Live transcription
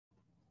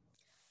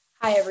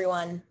Hi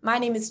everyone, my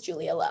name is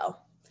Julia Lowe.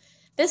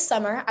 This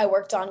summer, I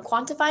worked on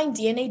quantifying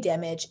DNA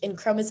damage in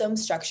chromosome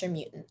structure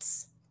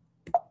mutants.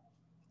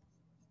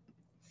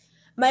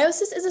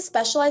 Meiosis is a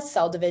specialized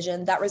cell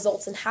division that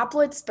results in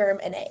haploid sperm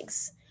and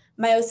eggs.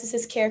 Meiosis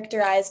is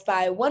characterized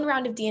by one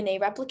round of DNA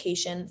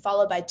replication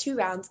followed by 2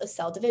 rounds of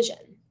cell division.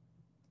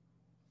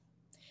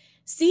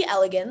 C.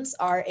 elegans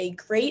are a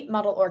great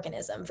model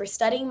organism for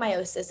studying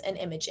meiosis and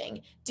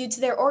imaging due to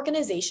their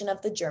organization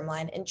of the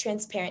germline and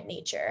transparent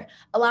nature,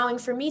 allowing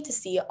for me to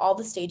see all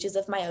the stages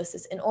of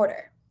meiosis in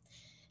order.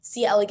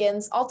 C.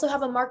 elegans also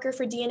have a marker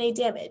for DNA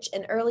damage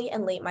in early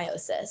and late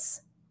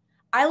meiosis.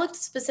 I looked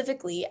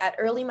specifically at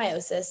early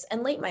meiosis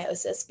and late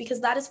meiosis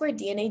because that is where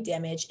DNA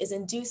damage is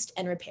induced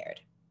and repaired.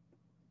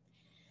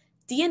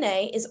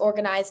 DNA is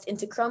organized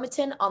into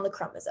chromatin on the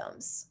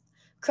chromosomes.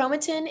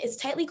 Chromatin is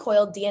tightly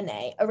coiled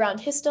DNA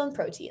around histone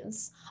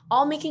proteins,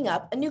 all making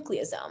up a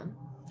nucleosome.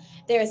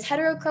 There is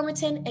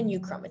heterochromatin and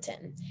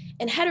euchromatin.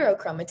 In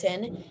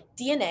heterochromatin,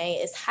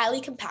 DNA is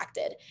highly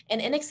compacted and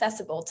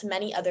inaccessible to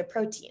many other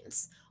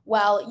proteins,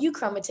 while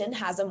euchromatin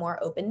has a more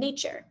open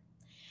nature.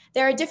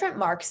 There are different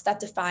marks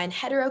that define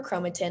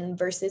heterochromatin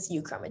versus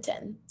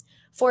euchromatin.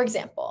 For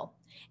example,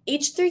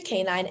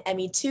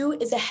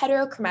 H3K9Me2 is a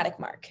heterochromatic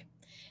mark.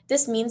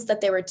 This means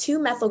that there were 2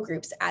 methyl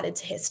groups added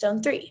to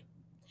histone 3.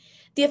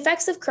 The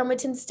effects of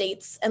chromatin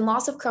states and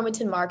loss of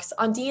chromatin marks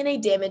on DNA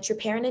damage,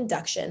 repair, and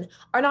induction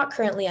are not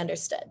currently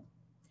understood.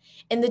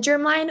 In the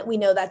germline, we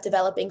know that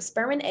developing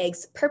sperm and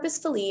eggs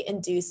purposefully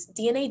induce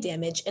DNA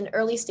damage in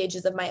early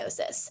stages of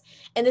meiosis,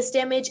 and this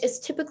damage is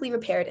typically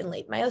repaired in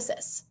late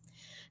meiosis.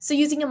 So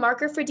using a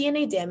marker for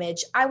DNA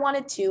damage, I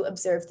wanted to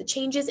observe the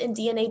changes in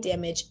DNA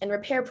damage and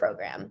repair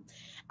program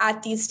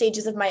at these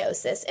stages of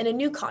meiosis in a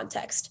new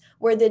context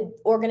where the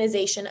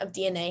organization of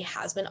DNA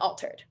has been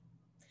altered.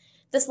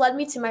 This led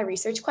me to my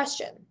research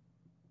question.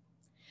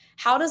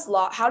 How does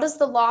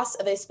the loss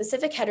of a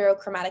specific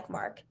heterochromatic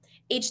mark,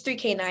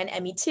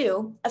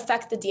 H3K9Me2,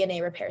 affect the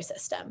DNA repair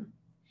system?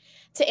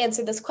 To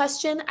answer this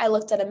question, I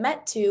looked at a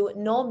MET2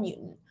 null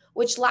mutant,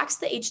 which lacks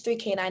the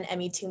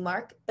H3K9Me2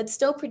 mark, but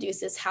still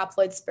produces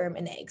haploid sperm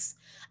and eggs,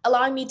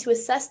 allowing me to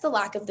assess the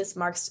lack of this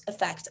mark's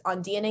effect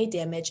on DNA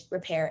damage,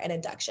 repair, and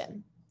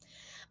induction.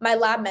 My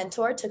lab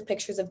mentor took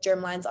pictures of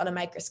germlines on a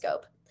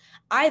microscope.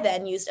 I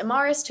then used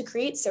Amaris to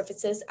create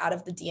surfaces out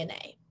of the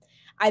DNA.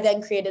 I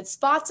then created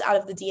spots out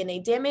of the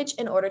DNA damage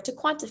in order to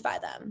quantify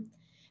them.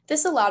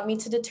 This allowed me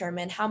to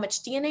determine how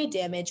much DNA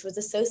damage was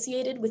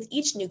associated with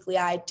each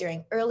nuclei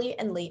during early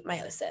and late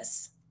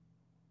meiosis.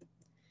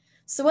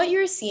 So what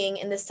you're seeing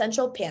in this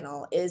central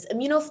panel is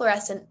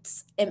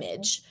immunofluorescence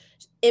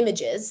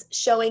images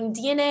showing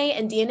DNA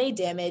and DNA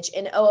damage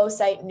in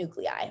oocyte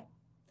nuclei.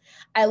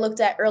 I looked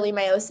at early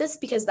meiosis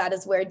because that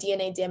is where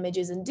DNA damage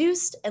is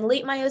induced, and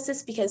late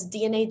meiosis because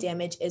DNA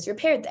damage is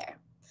repaired there.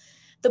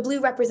 The blue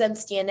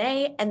represents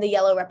DNA and the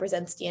yellow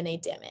represents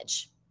DNA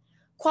damage.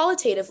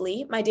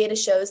 Qualitatively, my data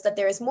shows that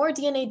there is more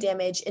DNA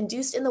damage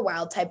induced in the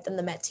wild type than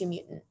the MET2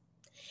 mutant.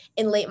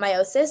 In late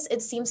meiosis,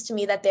 it seems to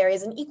me that there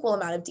is an equal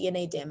amount of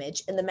DNA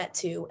damage in the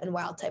MET2 and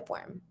wild type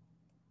worm.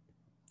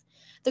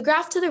 The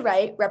graph to the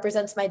right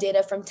represents my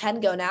data from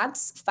 10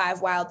 gonads,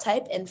 5 wild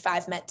type and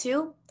 5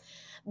 MET2.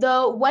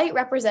 The white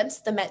represents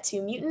the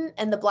MET2 mutant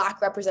and the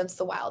black represents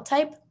the wild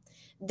type.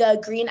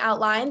 The green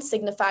outline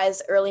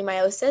signifies early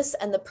meiosis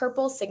and the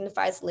purple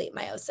signifies late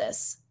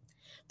meiosis.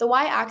 The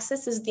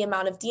y-axis is the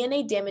amount of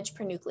DNA damage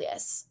per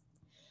nucleus.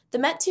 The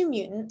MET2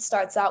 mutant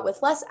starts out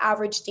with less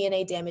average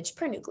DNA damage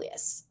per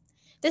nucleus.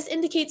 This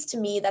indicates to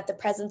me that the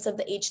presence of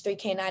the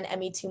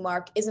H3K9Me2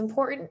 mark is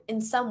important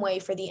in some way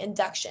for the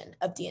induction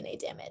of DNA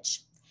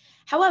damage.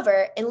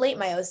 However, in late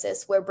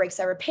meiosis, where breaks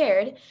are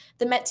repaired,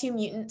 the MET2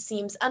 mutant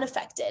seems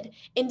unaffected,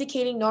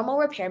 indicating normal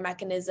repair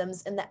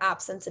mechanisms in the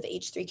absence of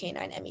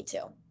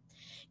H3K9Me2.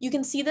 You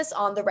can see this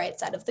on the right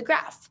side of the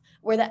graph,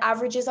 where the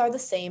averages are the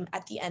same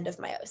at the end of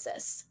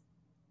meiosis.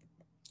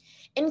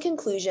 In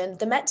conclusion,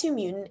 the MET2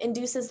 mutant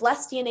induces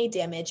less DNA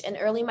damage in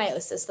early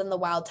meiosis than the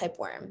wild-type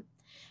worm.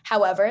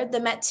 However, the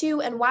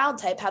MET2 and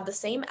wild-type have the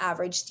same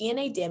average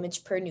DNA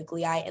damage per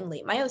nuclei in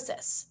late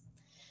meiosis.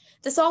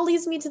 This all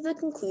leads me to the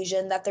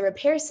conclusion that the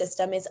repair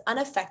system is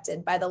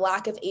unaffected by the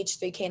lack of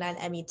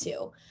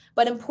H3K9Me2,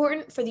 but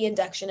important for the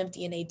induction of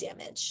DNA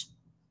damage.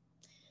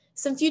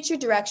 Some future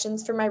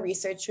directions for my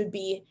research would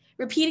be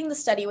repeating the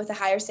study with a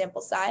higher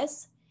sample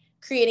size,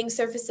 creating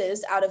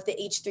surfaces out of the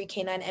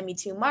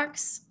H3K9Me2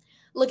 marks,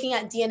 looking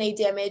at DNA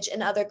damage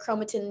in other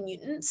chromatin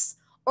mutants,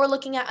 or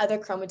looking at other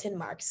chromatin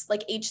marks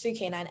like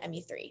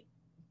H3K9Me3.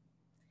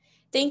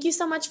 Thank you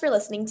so much for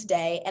listening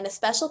today, and a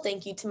special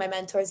thank you to my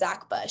mentor,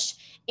 Zach Bush,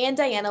 and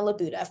Diana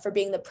Labuda for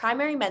being the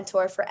primary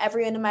mentor for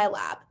everyone in my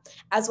lab,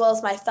 as well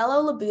as my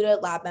fellow Labuda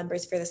lab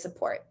members for the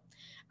support.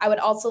 I would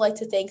also like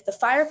to thank the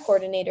FIRE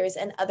coordinators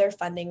and other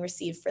funding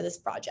received for this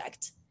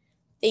project.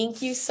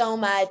 Thank you so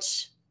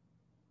much.